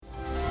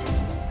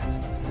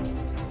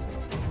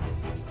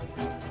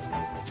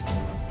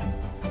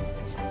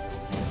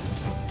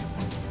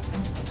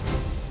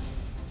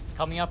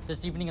Coming up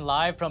this evening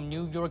live from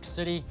New York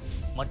City,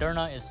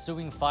 Moderna is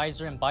suing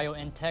Pfizer and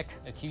BioNTech,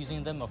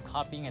 accusing them of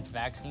copying its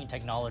vaccine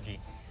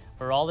technology.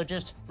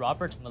 Virologist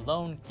Robert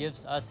Malone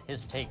gives us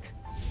his take.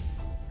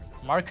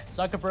 Mark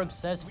Zuckerberg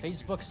says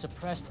Facebook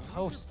suppressed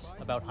posts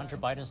about Hunter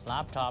Biden's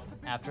laptop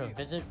after a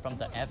visit from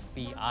the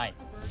FBI.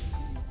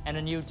 And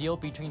a new deal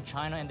between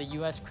China and the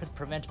U.S. could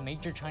prevent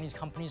major Chinese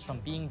companies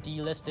from being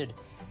delisted,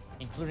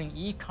 including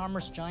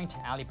e-commerce giant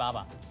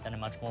Alibaba. That and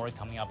much more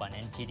coming up on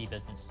NTD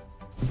Business.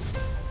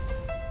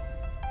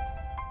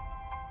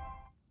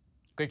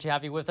 Great to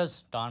have you with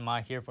us. Don Ma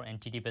here for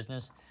NTD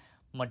Business.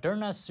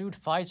 Moderna sued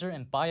Pfizer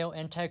and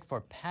BioNTech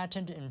for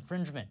patent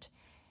infringement.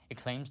 It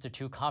claims the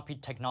two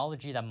copied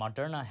technology that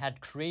Moderna had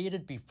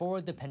created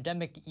before the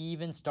pandemic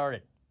even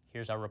started.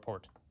 Here's our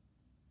report.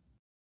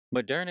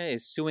 Moderna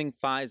is suing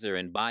Pfizer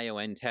and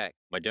BioNTech.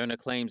 Moderna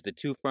claims the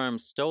two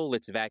firms stole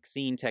its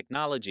vaccine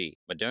technology.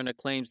 Moderna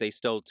claims they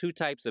stole two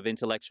types of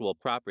intellectual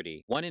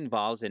property. One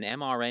involves an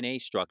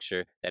mRNA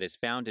structure that is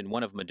found in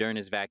one of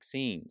Moderna's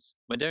vaccines.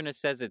 Moderna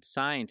says its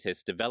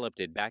scientists developed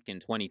it back in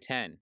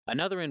 2010.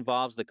 Another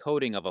involves the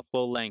coding of a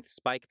full-length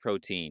spike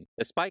protein.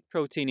 The spike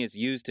protein is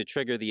used to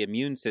trigger the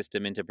immune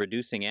system into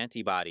producing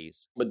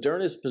antibodies.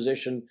 Moderna's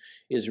position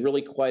is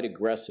really quite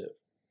aggressive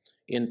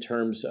in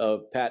terms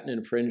of patent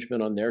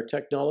infringement on their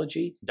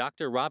technology.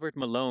 Dr. Robert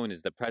Malone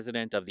is the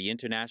president of the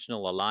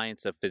International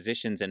Alliance of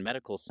Physicians and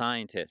Medical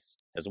Scientists,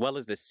 as well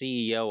as the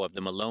CEO of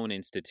the Malone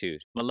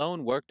Institute.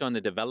 Malone worked on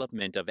the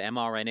development of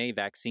mRNA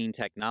vaccine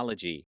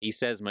technology. He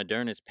says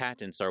Moderna's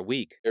patents are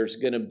weak. There's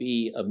going to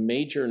be a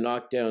major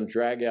knockdown,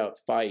 drag-out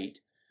fight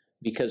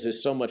because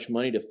there's so much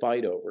money to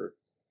fight over.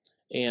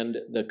 And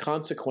the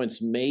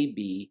consequence may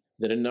be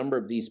that a number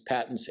of these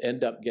patents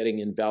end up getting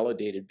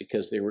invalidated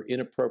because they were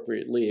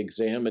inappropriately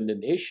examined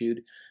and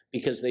issued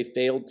because they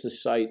failed to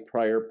cite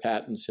prior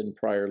patents and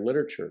prior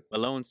literature.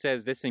 Malone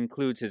says this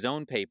includes his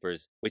own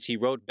papers, which he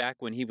wrote back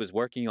when he was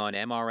working on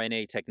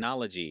mRNA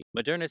technology.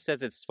 Moderna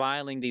says it's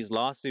filing these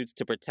lawsuits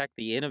to protect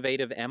the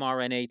innovative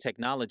mRNA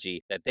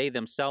technology that they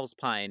themselves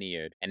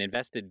pioneered and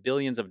invested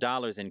billions of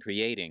dollars in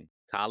creating.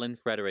 Colin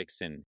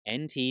Frederickson,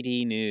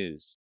 NTD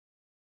News.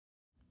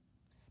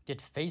 Did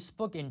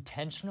Facebook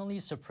intentionally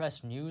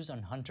suppress news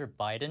on Hunter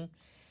Biden?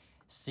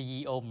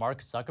 CEO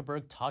Mark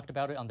Zuckerberg talked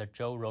about it on the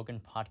Joe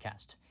Rogan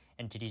podcast.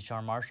 NTD's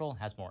Sean Marshall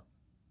has more.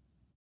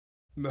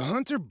 The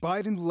Hunter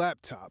Biden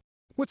laptop.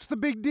 What's the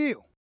big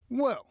deal?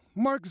 Well,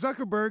 Mark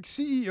Zuckerberg,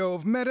 CEO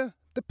of Meta,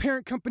 the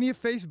parent company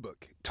of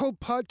Facebook,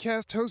 told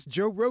podcast host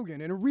Joe Rogan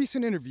in a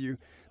recent interview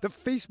that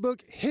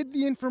Facebook hid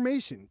the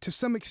information to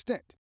some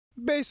extent.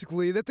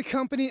 Basically, that the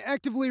company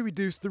actively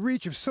reduced the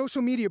reach of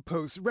social media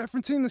posts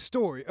referencing the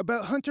story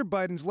about Hunter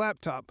Biden's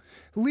laptop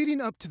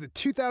leading up to the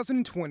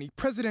 2020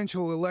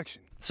 presidential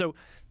election. So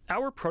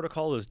our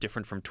protocol is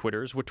different from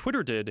Twitter's. What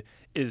Twitter did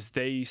is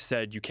they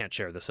said you can't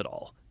share this at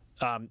all.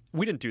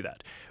 We didn't do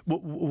that.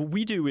 What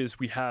we do is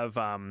we have,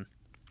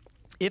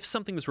 if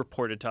something is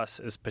reported to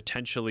us as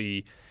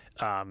potentially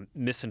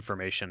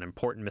misinformation,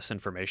 important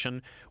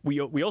misinformation, we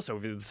also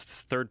have this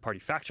third-party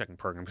fact-checking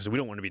program because we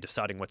don't want to be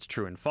deciding what's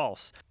true and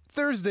false.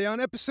 Thursday on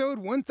episode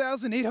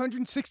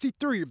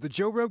 1863 of the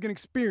Joe Rogan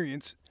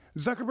Experience,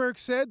 Zuckerberg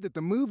said that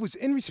the move was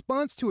in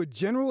response to a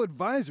general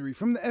advisory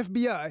from the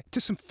FBI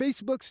to some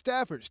Facebook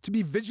staffers to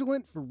be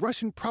vigilant for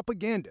Russian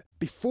propaganda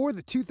before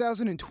the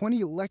 2020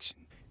 election.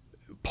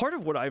 Part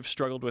of what I've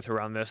struggled with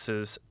around this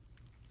is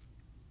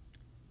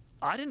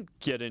I didn't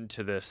get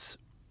into this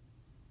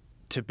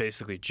to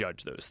basically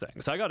judge those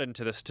things. I got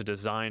into this to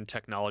design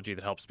technology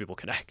that helps people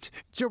connect.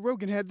 Joe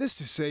Rogan had this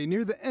to say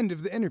near the end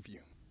of the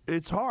interview.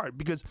 It's hard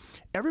because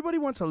everybody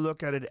wants to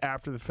look at it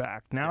after the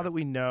fact. Now that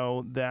we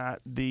know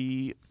that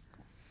the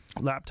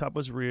laptop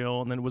was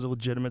real and that it was a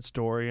legitimate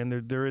story and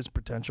there is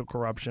potential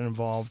corruption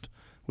involved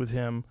with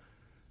him,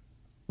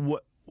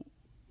 what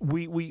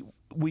we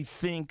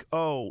think,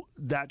 oh,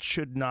 that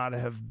should not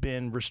have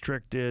been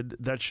restricted.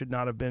 That should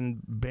not have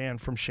been banned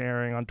from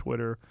sharing on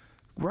Twitter.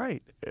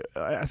 Right.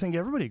 I think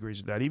everybody agrees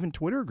with that. Even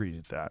Twitter agrees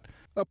with that.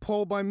 A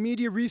poll by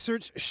Media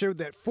Research showed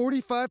that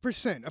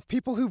 45% of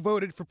people who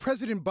voted for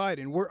President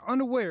Biden were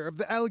unaware of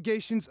the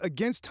allegations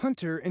against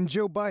Hunter and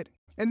Joe Biden,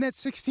 and that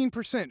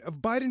 16% of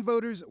Biden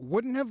voters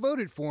wouldn't have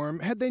voted for him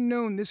had they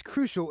known this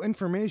crucial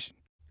information.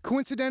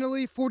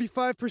 Coincidentally,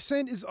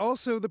 45% is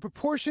also the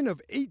proportion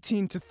of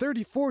 18 to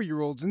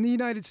 34-year-olds in the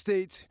United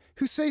States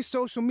who say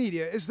social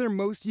media is their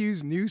most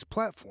used news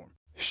platform.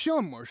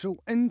 Sean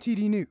Marshall,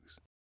 NTD News.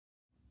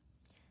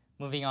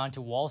 Moving on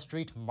to Wall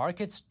Street,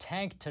 markets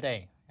tanked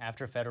today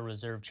after Federal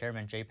Reserve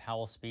Chairman Jay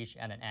Powell's speech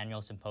at an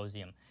annual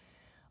symposium.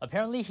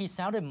 Apparently, he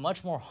sounded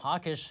much more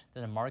hawkish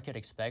than the market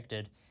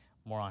expected.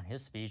 More on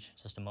his speech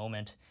in just a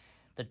moment.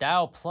 The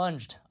Dow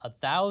plunged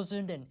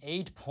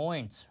 1,008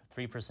 points,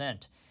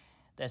 3%.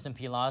 The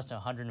S&P lost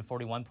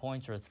 141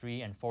 points, or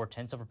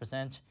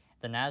 3.4%.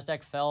 The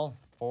Nasdaq fell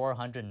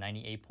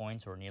 498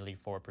 points, or nearly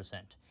 4%.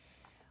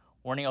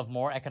 Warning of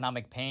more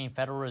economic pain,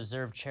 Federal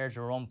Reserve Chair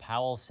Jerome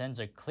Powell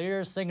sends a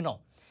clear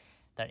signal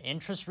that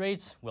interest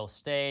rates will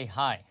stay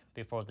high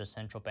before the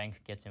central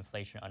bank gets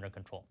inflation under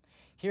control.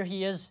 Here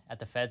he is at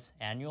the Fed's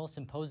annual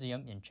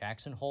symposium in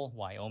Jackson Hole,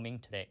 Wyoming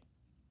today.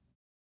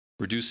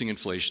 Reducing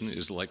inflation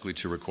is likely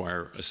to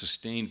require a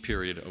sustained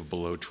period of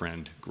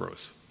below-trend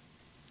growth.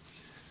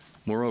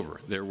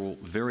 Moreover, there will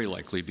very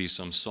likely be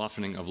some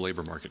softening of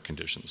labor market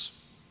conditions.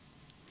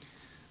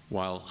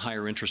 While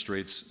higher interest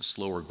rates,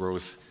 slower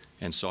growth,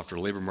 and softer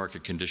labor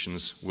market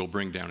conditions will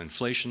bring down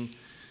inflation,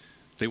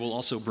 they will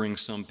also bring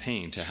some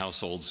pain to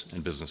households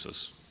and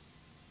businesses.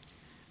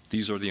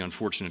 These are the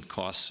unfortunate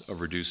costs of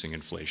reducing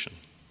inflation.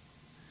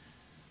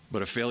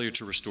 But a failure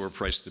to restore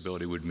price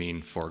stability would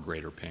mean far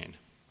greater pain.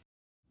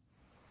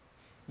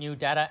 New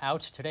data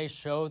out today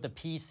show the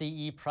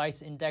PCE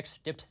price index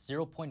dipped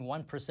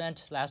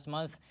 0.1% last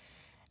month.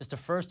 It's the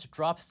first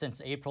drop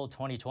since April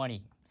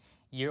 2020.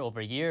 Year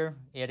over year,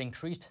 it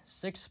increased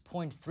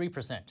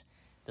 6.3%,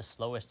 the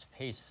slowest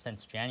pace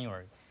since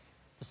January.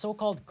 The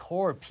so-called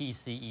core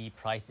PCE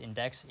price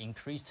index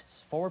increased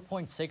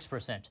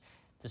 4.6%.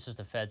 This is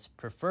the Fed's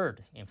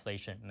preferred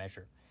inflation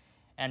measure.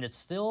 And it's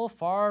still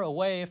far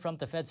away from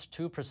the Fed's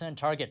 2%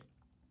 target.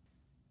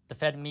 The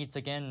Fed meets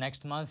again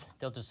next month.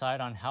 They'll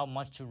decide on how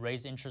much to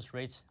raise interest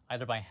rates,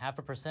 either by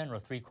 0.5% or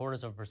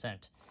 0.75%.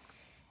 And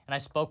I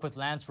spoke with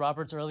Lance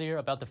Roberts earlier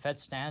about the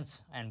Fed's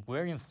stance and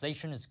where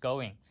inflation is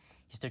going.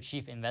 He's the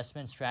chief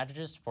investment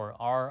strategist for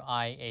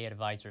RIA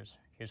Advisors.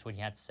 Here's what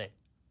he had to say.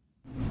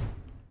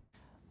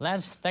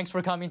 Lance, thanks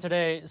for coming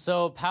today.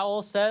 So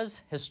Powell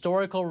says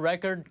historical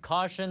record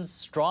cautions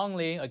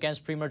strongly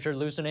against premature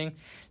loosening.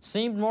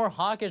 Seemed more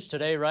hawkish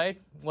today, right?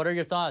 What are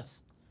your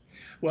thoughts?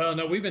 Well,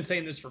 no, we've been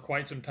saying this for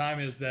quite some time,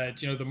 is that,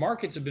 the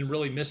markets have been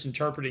really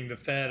misinterpreting the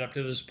Fed up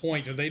to this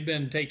point. They've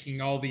been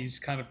taking all these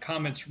kind of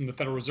comments from the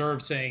Federal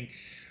Reserve saying,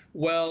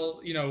 well,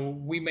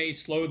 we may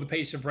slow the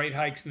pace of rate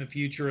hikes in the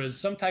future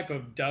as some type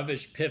of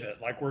dovish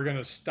pivot, like we're going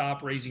to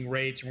stop raising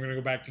rates and we're going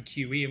to go back to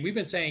QE. And we've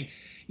been saying,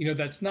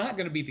 that's not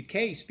going to be the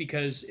case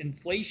because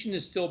inflation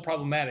is still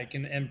problematic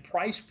and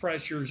price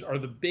pressures are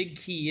the big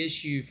key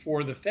issue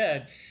for the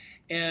Fed.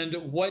 And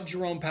what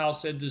Jerome Powell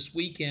said this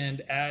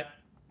weekend at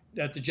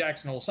the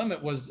Jackson Hole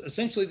Summit was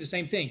essentially the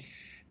same thing.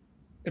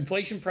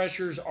 Inflation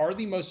pressures are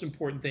the most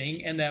important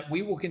thing, and that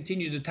we will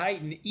continue to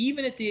tighten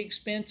even at the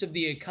expense of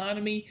the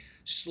economy,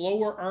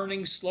 slower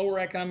earnings, slower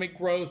economic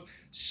growth,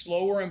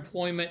 slower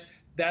employment.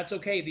 That's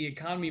okay. The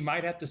economy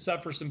might have to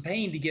suffer some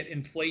pain to get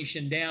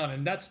inflation down,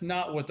 and that's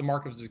not what the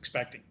market was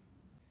expecting.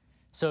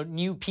 So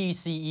new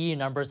PCE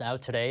numbers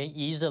out today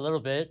eased a little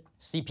bit.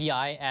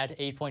 CPI at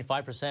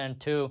 8.5%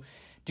 too.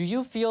 Do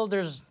you feel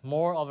there's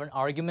more of an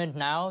argument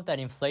now that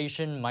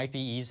inflation might be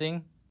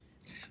easing?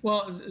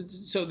 Well,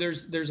 so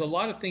there's a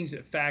lot of things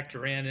that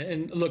factor in.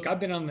 And look, I've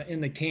been in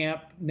the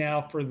camp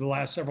now for the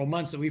last several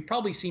months that we've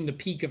probably seen the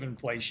peak of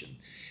inflation.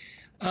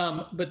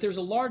 But there's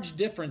a large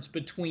difference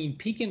between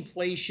peak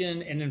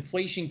inflation and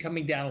inflation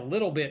coming down a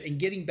little bit and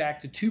getting back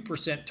to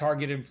 2%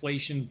 target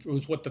inflation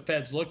was what the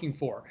Fed's looking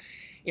for.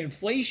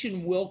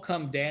 Inflation will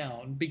come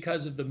down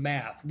because of the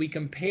math. We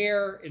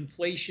compare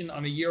inflation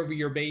on a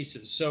year-over-year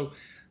basis. So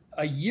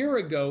a year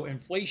ago,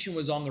 inflation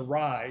was on the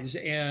rise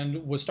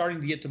and was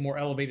starting to get to more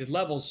elevated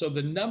levels. So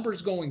the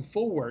numbers going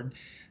forward,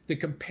 the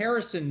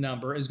comparison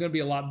number is going to be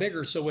a lot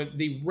bigger. So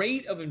the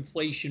rate of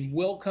inflation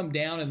will come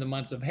down in the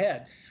months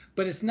ahead.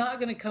 But it's not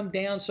going to come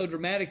down so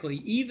dramatically.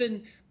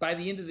 Even by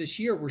the end of this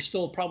year, we're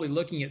still probably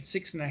looking at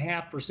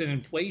 6.5%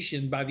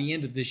 inflation by the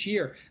end of this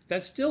year.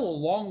 That's still a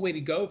long way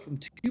to go from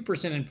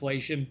 2%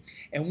 inflation.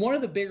 And one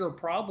of the bigger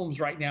problems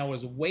right now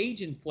is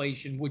wage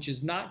inflation, which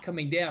is not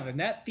coming down. And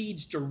that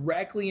feeds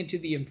directly into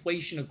the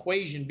inflation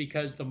equation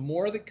because the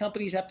more that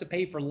companies have to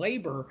pay for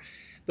labor,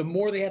 the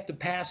more they have to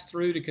pass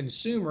through to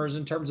consumers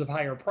in terms of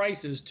higher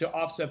prices to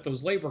offset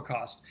those labor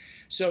costs.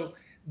 So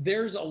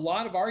there's a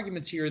lot of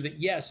arguments here that,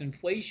 yes,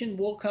 inflation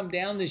will come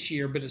down this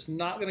year, but it's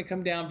not going to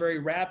come down very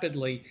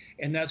rapidly.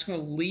 And that's going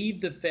to leave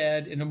the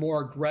Fed in a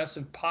more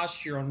aggressive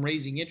posture on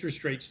raising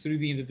interest rates through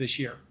the end of this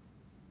year.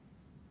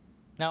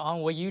 Now, on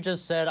what you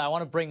just said, I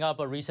want to bring up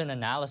a recent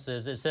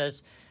analysis. It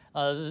says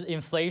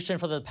inflation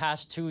for the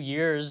past 2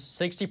 years,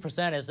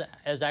 60%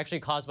 is actually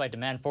caused by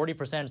demand,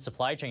 40%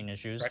 supply chain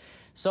issues. Right.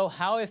 So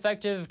how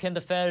effective can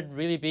the Fed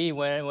really be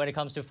when it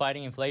comes to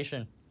fighting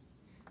inflation?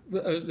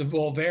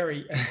 Well,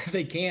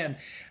 they can.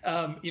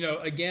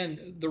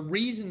 Again, the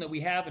reason that we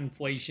have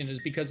inflation is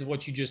because of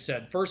what you just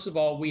said. First of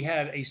all, we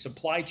had a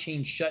supply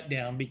chain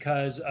shutdown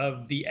because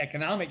of the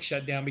economic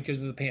shutdown because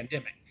of the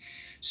pandemic.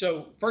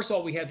 So first of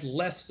all, we had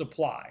less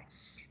supply.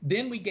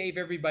 Then we gave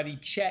everybody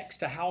checks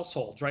to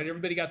households, right?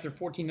 Everybody got their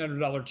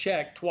 $1,400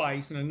 check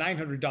twice and a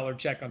 $900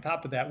 check on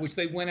top of that, which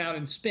they went out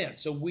and spent.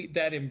 So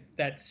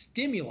that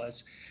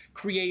stimulus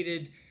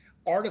created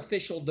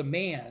artificial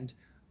demand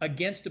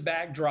against a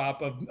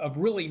backdrop of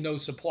really no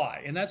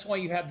supply. And that's why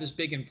you have this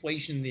big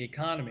inflation in the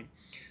economy.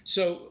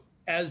 So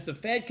as the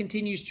Fed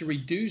continues to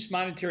reduce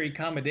monetary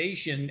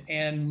accommodation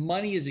and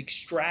money is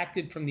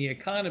extracted from the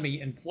economy,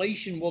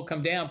 inflation will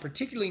come down,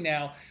 particularly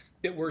now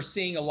that we're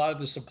seeing a lot of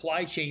the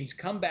supply chains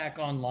come back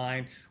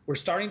online. We're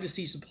starting to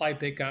see supply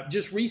pick up.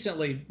 Just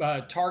recently,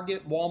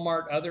 Target,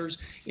 Walmart, others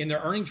in their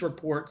earnings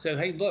report said,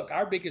 hey, look,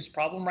 our biggest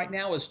problem right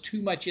now is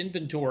too much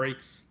inventory.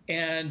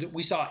 And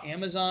we saw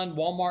Amazon,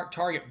 Walmart,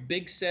 Target,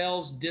 big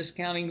sales,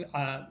 discounting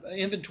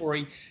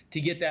inventory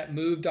to get that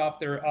moved off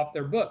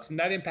their books. And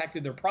that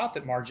impacted their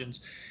profit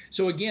margins.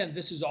 So again,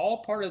 this is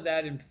all part of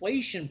that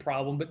inflation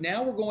problem. But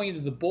now we're going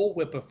into the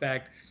bullwhip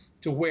effect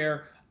to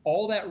where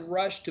all that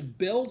rush to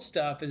build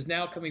stuff is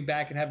now coming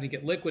back and having to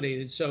get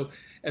liquidated. So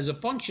as a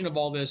function of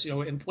all this,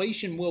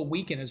 inflation will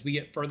weaken as we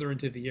get further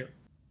into the year.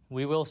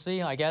 We will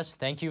see, I guess.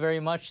 Thank you very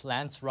much,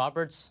 Lance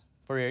Roberts,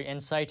 for your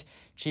insight.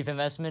 Chief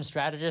Investment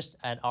Strategist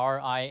at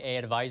RIA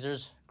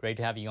Advisors. Great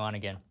to have you on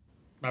again.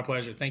 My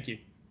pleasure. Thank you.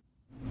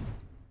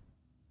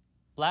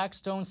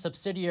 Blackstone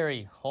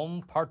subsidiary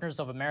Home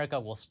Partners of America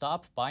will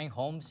stop buying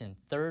homes in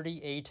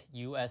 38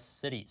 U.S.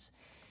 cities.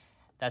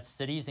 That's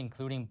cities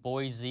including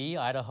Boise,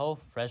 Idaho,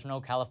 Fresno,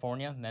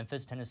 California,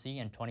 Memphis, Tennessee,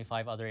 and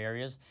 25 other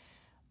areas.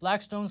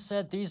 Blackstone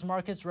said these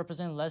markets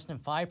represent less than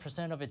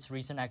 5% of its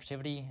recent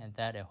activity and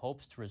that it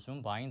hopes to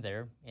resume buying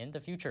there in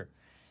the future.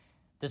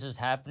 This is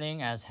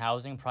happening as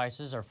housing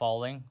prices are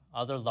falling.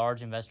 Other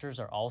large investors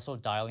are also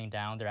dialing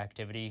down their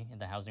activity in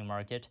the housing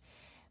market.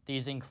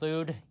 These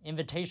include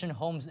Invitation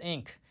Homes,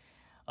 Inc.,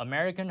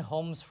 American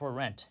Homes for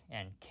Rent,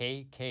 and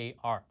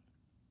KKR.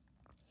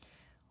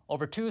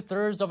 Over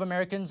 2/3 of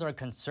Americans are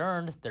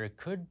concerned there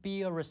could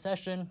be a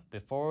recession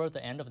before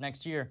the end of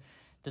next year.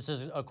 This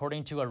is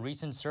according to a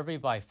recent survey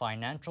by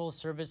financial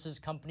services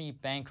company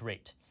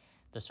Bankrate.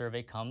 The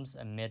survey comes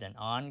amid an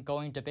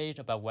ongoing debate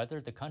about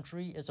whether the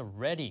country is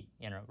already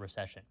in a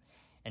recession.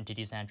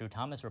 NTD's Andrew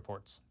Thomas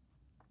reports.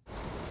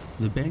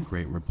 The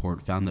Bankrate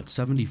report found that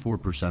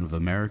 74% of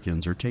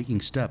Americans are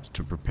taking steps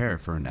to prepare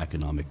for an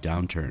economic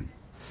downturn.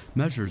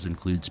 Measures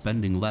include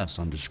spending less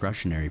on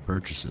discretionary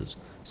purchases,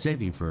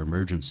 saving for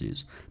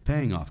emergencies,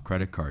 paying off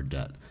credit card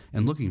debt,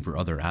 and looking for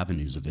other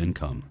avenues of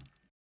income.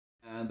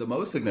 And the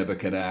most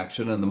significant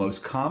action and the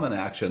most common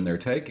action they're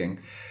taking,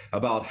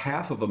 about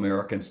half of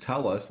Americans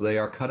tell us they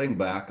are cutting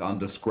back on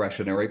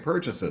discretionary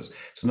purchases.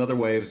 It's another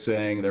way of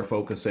saying they're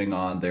focusing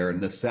on their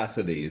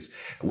necessities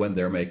when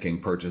they're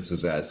making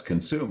purchases as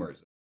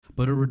consumers.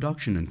 But a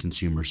reduction in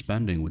consumer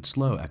spending would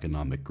slow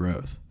economic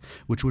growth,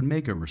 which would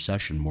make a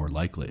recession more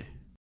likely.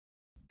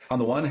 On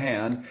the one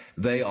hand,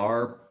 they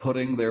are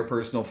putting their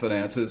personal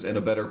finances in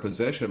a better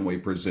position, we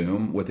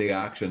presume, with the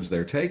actions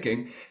they're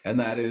taking, and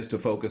that is to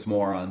focus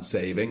more on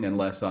saving and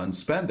less on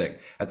spending.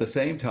 At the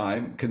same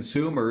time,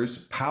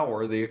 consumers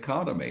power the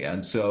economy,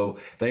 and so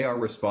they are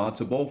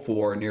responsible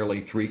for nearly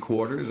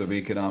 3/4 of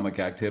economic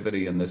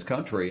activity in this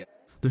country.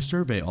 The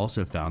survey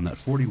also found that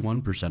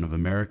 41% of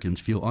Americans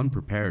feel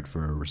unprepared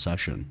for a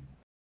recession.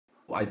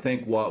 I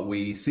think what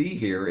we see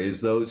here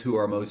is those who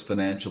are most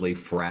financially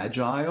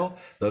fragile,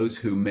 those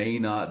who may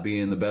not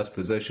be in the best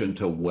position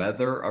to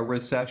weather a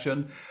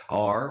recession,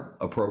 are,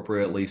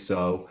 appropriately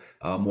so,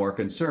 more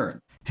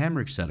concerned.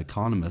 Hamrick said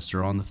economists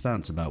are on the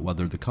fence about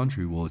whether the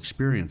country will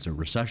experience a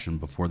recession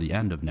before the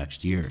end of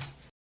next year.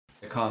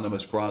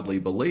 Economists broadly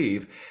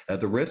believe that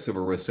the risks of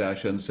a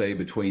recession, say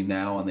between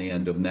now and the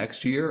end of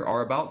next year,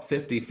 are about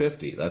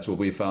 50-50. That's what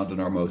we found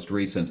in our most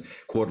recent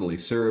quarterly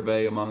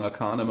survey among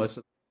economists.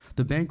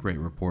 The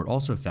Bankrate report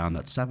also found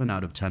that 7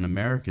 out of 10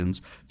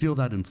 Americans feel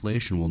that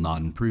inflation will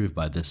not improve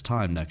by this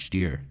time next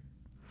year.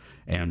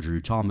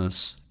 Andrew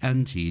Thomas,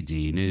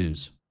 NTD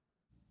News.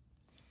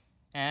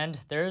 And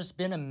there's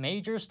been a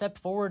major step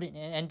forward in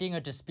ending a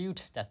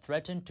dispute that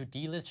threatened to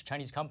delist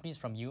Chinese companies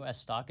from U.S.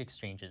 stock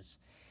exchanges.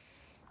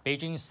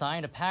 Beijing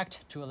signed a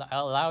pact to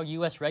allow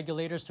U.S.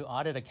 regulators to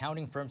audit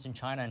accounting firms in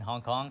China and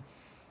Hong Kong.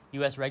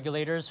 U.S.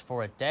 regulators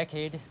for a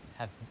decade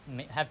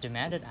have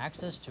demanded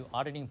access to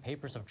auditing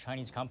papers of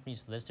Chinese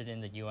companies listed in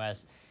the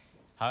U.S.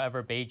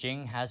 However,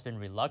 Beijing has been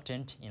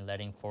reluctant in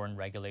letting foreign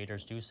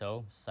regulators do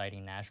so,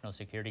 citing national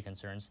security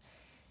concerns.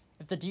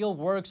 If the deal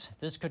works,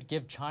 this could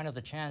give China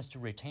the chance to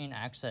retain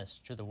access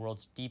to the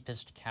world's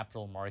deepest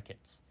capital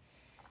markets.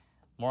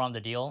 More on the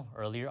deal.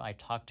 Earlier, I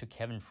talked to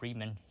Kevin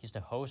Friedman. He's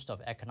the host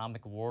of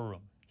Economic War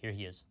Room. Here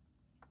he is.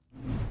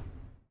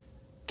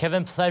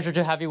 Kevin, pleasure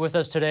to have you with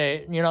us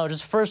today.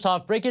 Just first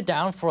off, break it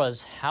down for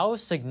us. How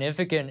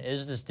significant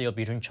is this deal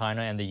between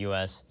China and the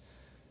U.S.?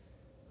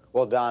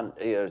 Well, Don,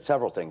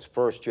 several things.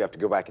 First, you have to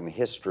go back in the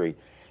history.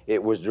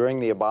 It was during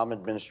the Obama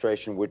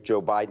administration with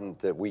Joe Biden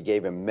that we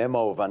gave a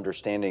memo of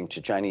understanding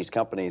to Chinese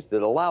companies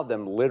that allowed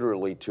them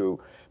literally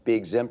to be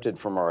exempted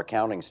from our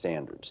accounting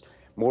standards.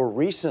 More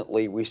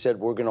recently, we said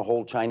we're going to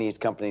hold Chinese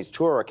companies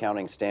to our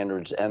accounting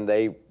standards, and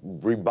they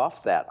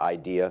rebuffed that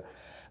idea.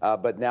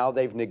 But now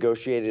they've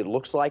negotiated,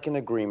 looks like an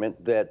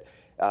agreement that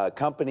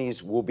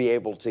companies will be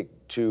able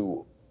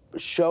to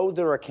show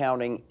their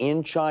accounting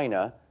in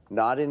China,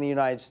 not in the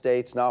United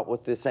States, not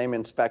with the same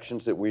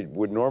inspections that we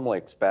would normally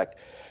expect.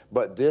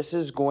 But this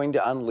is going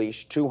to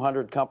unleash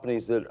 200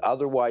 companies that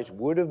otherwise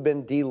would have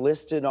been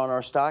delisted on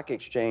our stock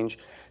exchange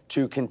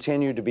to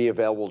continue to be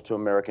available to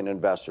American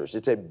investors.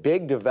 It's a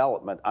big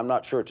development. I'm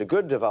not sure it's a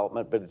good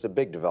development, but it's a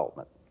big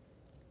development.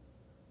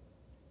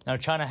 Now,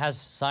 China has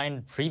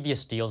signed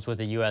previous deals with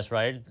the U.S.,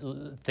 right?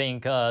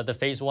 Think the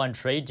Phase 1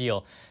 trade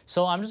deal.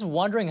 So I'm just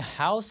wondering,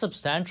 how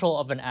substantial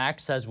of an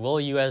access will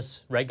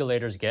U.S.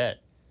 regulators get?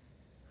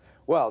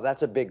 Well,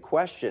 that's a big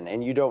question,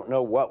 and you don't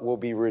know what will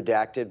be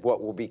redacted,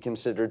 what will be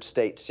considered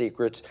state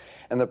secrets.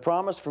 And the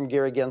promise from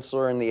Gary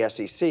Gensler and the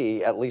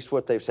SEC, at least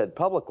what they've said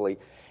publicly,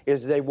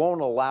 is they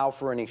won't allow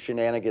for any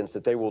shenanigans,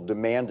 that they will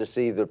demand to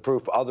see the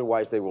proof,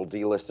 otherwise they will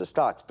delist the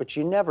stocks. But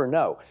you never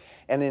know.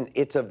 And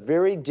it's a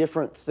very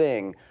different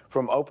thing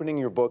from opening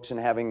your books and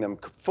having them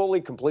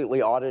fully,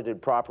 completely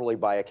audited properly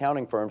by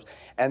accounting firms,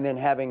 and then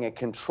having a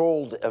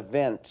controlled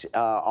event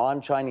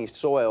on Chinese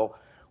soil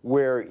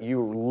where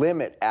you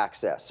limit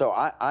access. So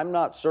I'm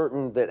not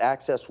certain that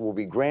access will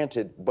be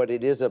granted, but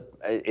it is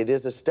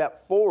a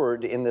step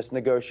forward in this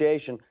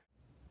negotiation.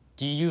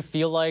 Do you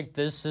feel like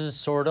this is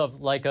sort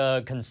of like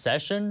a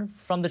concession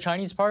from the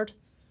Chinese part?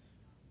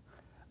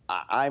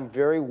 I'm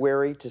very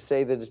wary to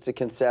say that it's a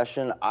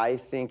concession. I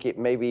think it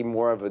may be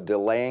more of a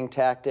delaying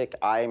tactic.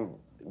 I'm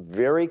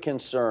very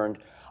concerned.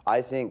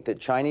 I think that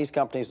Chinese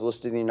companies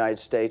listed in the United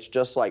States,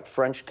 just like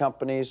French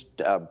companies,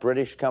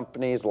 British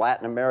companies,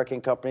 Latin American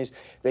companies,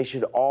 they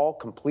should all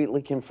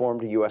completely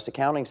conform to U.S.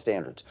 accounting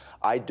standards.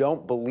 I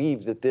don't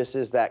believe that this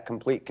is that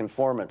complete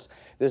conformance.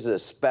 This is a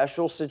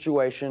special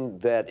situation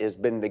that has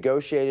been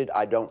negotiated.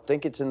 I don't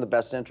think it's in the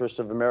best interest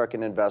of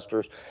American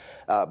investors,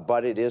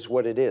 but it is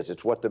what it is.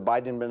 It's what the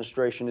Biden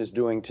administration is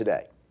doing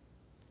today.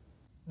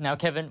 Now,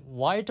 Kevin,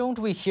 why don't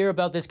we hear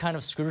about this kind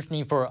of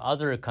scrutiny for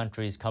other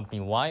countries'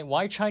 companies?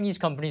 Why Chinese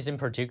companies in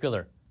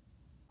particular?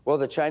 Well,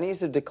 the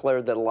Chinese have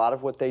declared that a lot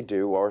of what they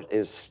do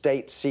is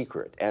state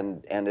secret,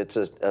 and it's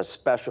a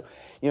special,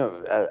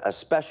 a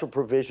special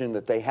provision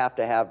that they have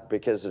to have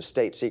because of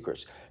state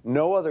secrets.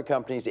 No other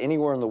companies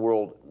anywhere in the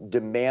world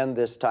demand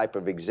this type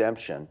of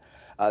exemption.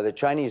 The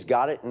Chinese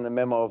got it in the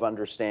memo of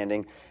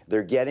understanding.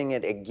 They're getting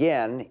it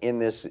again in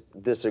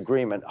this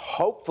agreement.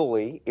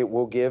 Hopefully, it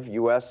will give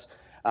U.S.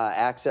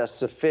 Access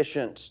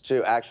sufficient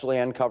to actually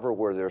uncover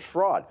where there's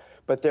fraud.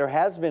 But there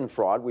has been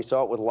fraud. We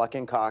saw it with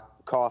Luckin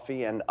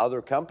Coffee and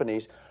other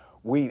companies.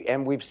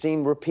 We've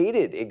seen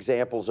repeated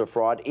examples of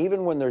fraud.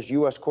 Even when there's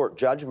U.S. court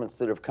judgments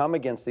that have come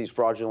against these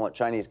fraudulent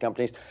Chinese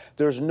companies,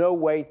 there's no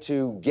way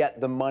to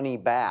get the money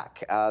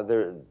back.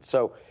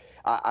 So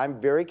I'm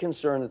very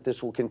concerned that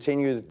this will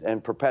continue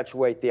and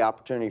perpetuate the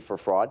opportunity for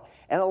fraud.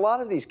 And a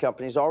lot of these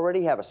companies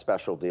already have a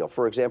special deal.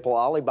 For example,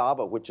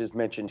 Alibaba, which is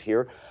mentioned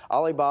here.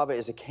 Alibaba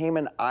is a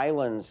Cayman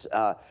Islands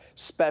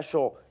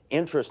special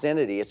interest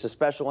entity. It's a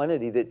special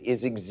entity that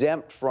is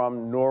exempt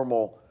from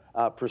normal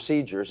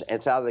procedures.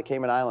 It's out of the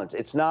Cayman Islands.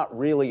 It's not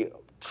really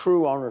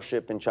true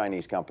ownership in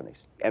Chinese companies.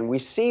 And we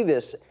see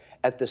this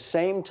at the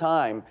same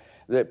time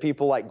that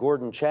people like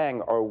Gordon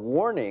Chang are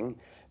warning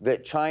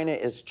that China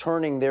is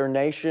turning their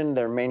nation,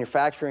 their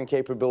manufacturing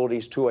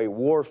capabilities to a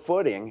war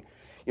footing.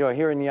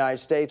 Here in the United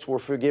States, we're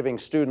forgiving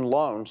student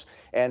loans,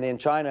 and in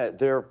China,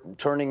 they're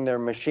turning their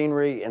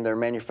machinery and their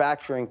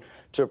manufacturing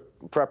to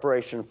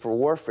preparation for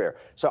warfare.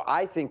 So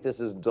I think this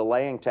is a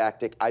delaying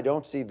tactic. I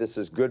don't see this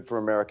as good for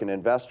American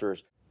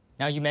investors.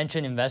 Now, you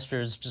mentioned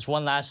investors. Just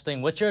one last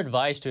thing. What's your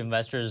advice to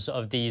investors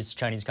of these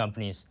Chinese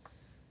companies?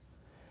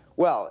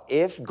 Well,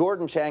 if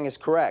Gordon Chang is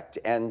correct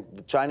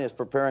and China is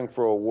preparing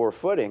for a war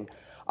footing,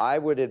 I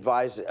would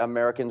advise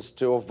Americans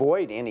to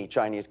avoid any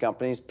Chinese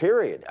companies,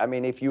 period. I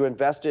mean, if you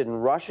invested in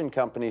Russian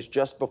companies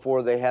just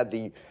before they had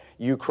the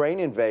Ukraine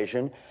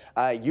invasion,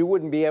 you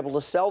wouldn't be able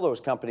to sell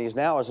those companies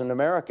now as an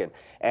American.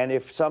 And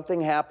if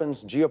something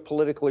happens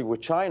geopolitically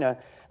with China,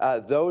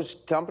 those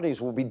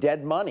companies will be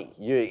dead money.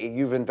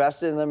 You've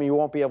invested in them, you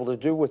won't be able to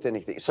do with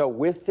anything. So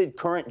with the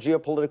current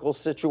geopolitical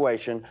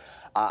situation,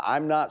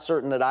 I'm not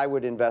certain that I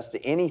would invest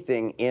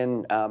anything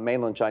in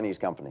mainland Chinese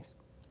companies.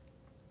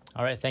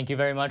 All right. Thank you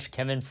very much,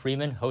 Kevin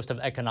Freeman, host of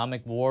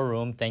Economic War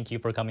Room. Thank you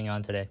for coming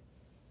on today.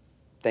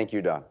 Thank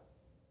you, Don.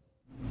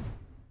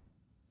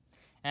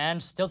 And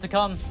still to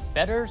come,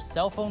 better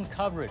cell phone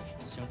coverage.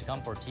 Soon to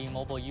come for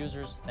T-Mobile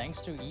users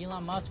thanks to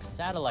Elon Musk's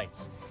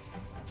satellites.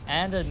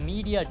 And a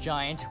media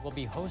giant will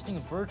be hosting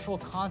virtual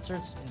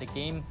concerts in the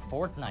game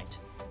Fortnite.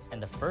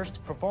 And the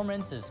first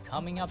performance is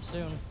coming up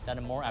soon. That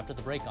and more after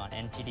the break on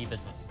NTD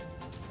Business.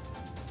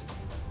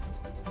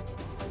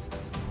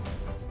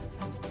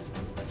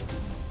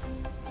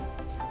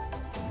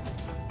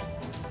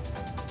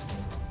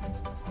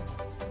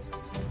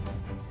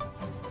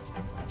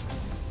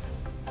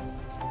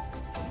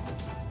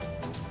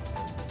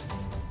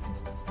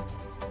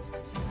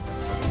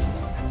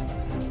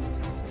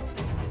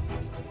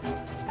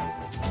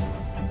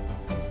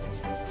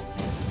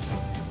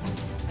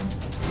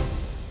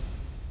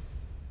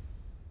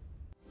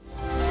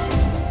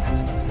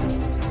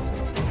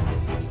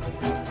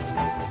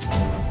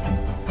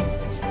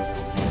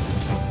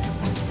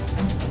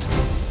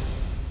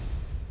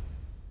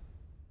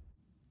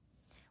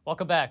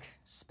 Welcome back.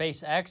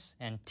 SpaceX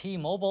and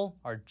T-Mobile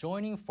are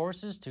joining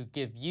forces to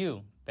give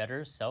you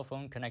better cell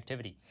phone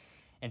connectivity.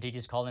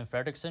 NTD's Colin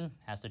Fredrickson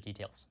has the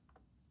details.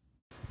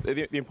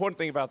 The important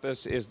thing about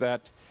this is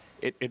that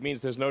it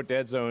means there's no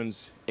dead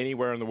zones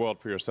anywhere in the world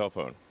for your cell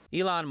phone.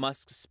 Elon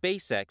Musk's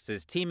SpaceX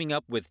is teaming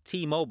up with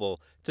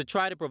T-Mobile to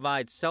try to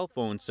provide cell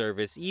phone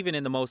service even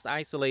in the most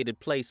isolated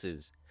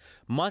places.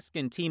 Musk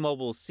and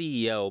T-Mobile's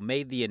CEO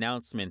made the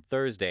announcement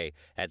Thursday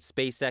at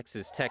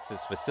SpaceX's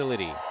Texas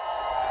facility.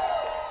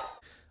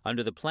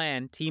 Under the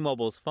plan,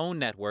 T-Mobile's phone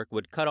network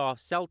would cut off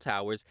cell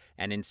towers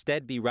and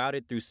instead be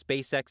routed through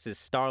SpaceX's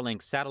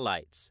Starlink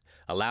satellites,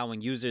 allowing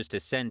users to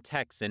send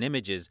texts and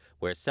images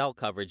where cell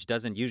coverage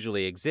doesn't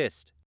usually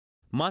exist.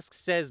 Musk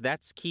says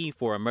that's key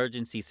for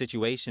emergency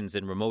situations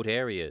in remote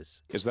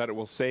areas. Is that it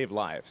will save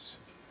lives.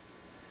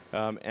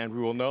 And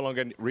we will no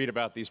longer read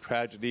about these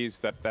tragedies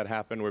that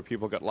happen where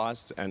people get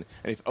lost. And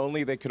if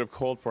only they could have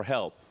called for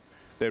help,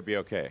 they'd be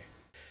okay.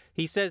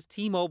 He says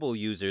T-Mobile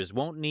users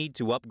won't need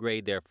to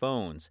upgrade their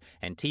phones,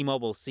 and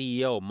T-Mobile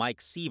CEO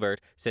Mike Sievert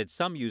said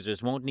some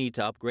users won't need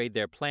to upgrade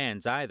their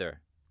plans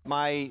either.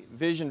 My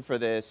vision for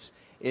this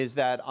is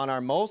that on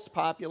our most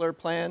popular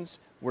plans,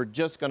 we're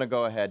just going to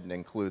go ahead and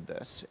include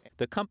this.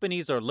 The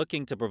companies are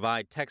looking to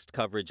provide text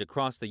coverage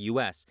across the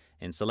U.S.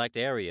 in select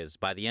areas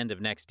by the end of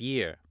next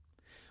year.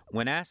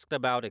 When asked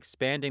about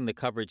expanding the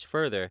coverage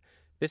further,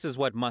 this is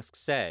what Musk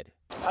said.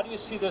 How do you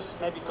see this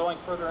maybe going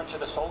further into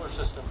the solar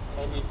system,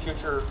 maybe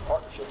future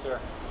partnership there?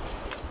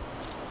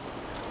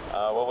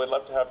 Well, we'd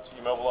love to have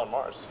T-Mobile on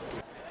Mars.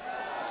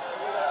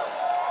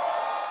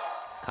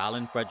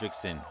 Colin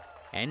Fredrickson,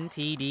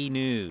 NTD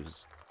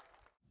News.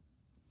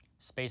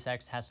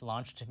 SpaceX has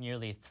launched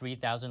nearly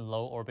 3,000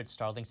 low-orbit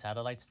Starlink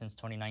satellites since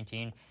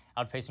 2019,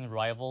 outpacing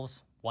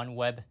rivals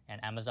OneWeb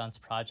and Amazon's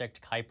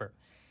Project Kuiper.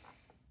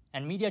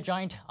 And media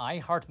giant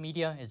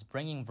iHeartMedia is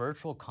bringing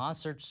virtual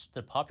concerts to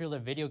the popular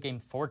video game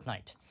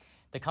Fortnite.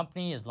 The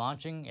company is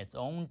launching its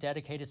own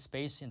dedicated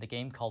space in the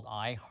game called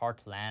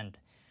iHeartLand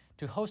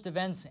to host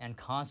events and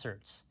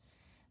concerts.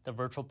 The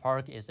virtual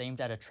park is aimed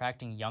at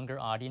attracting younger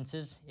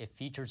audiences. It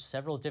features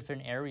several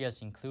different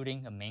areas,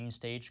 including a main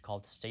stage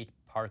called State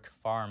Park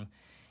Farm.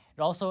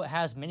 It also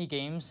has mini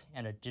games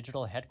and a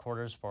digital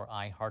headquarters for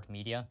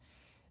iHeartMedia.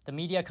 The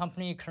media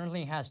company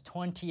currently has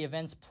 20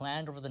 events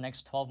planned over the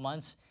next 12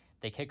 months.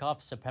 They kick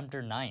off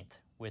September 9th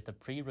with a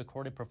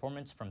pre-recorded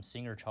performance from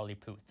singer Charlie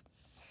Puth.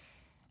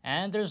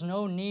 And there's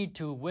no need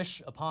to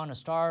wish upon a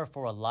star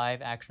for a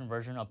live-action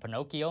version of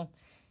Pinocchio,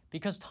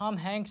 because Tom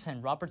Hanks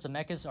and Robert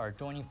Zemeckis are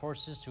joining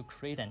forces to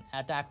create an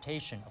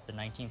adaptation of the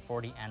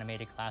 1940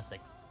 animated classic.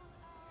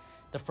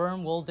 The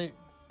film will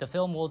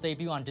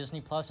debut on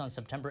Disney Plus on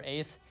September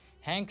 8th.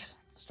 Hanks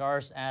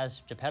stars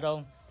as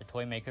Geppetto, the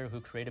toy maker who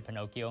created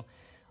Pinocchio.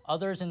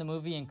 Others in the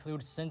movie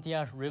include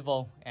Cynthia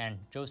Erivo and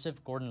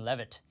Joseph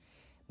Gordon-Levitt.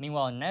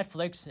 Meanwhile,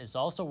 Netflix is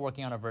also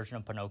working on a version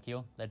of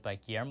Pinocchio, led by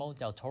Guillermo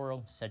del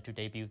Toro, set to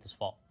debut this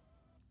fall.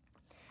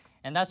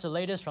 And that's the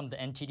latest from the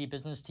NTD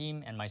business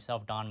team and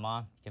myself, Don Ma.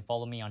 You can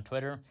follow me on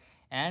Twitter.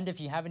 And if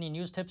you have any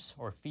news tips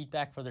or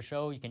feedback for the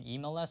show, you can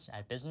email us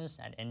at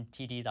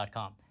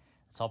business@ntd.com.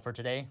 That's all for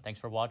today. Thanks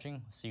for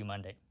watching. See you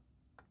Monday.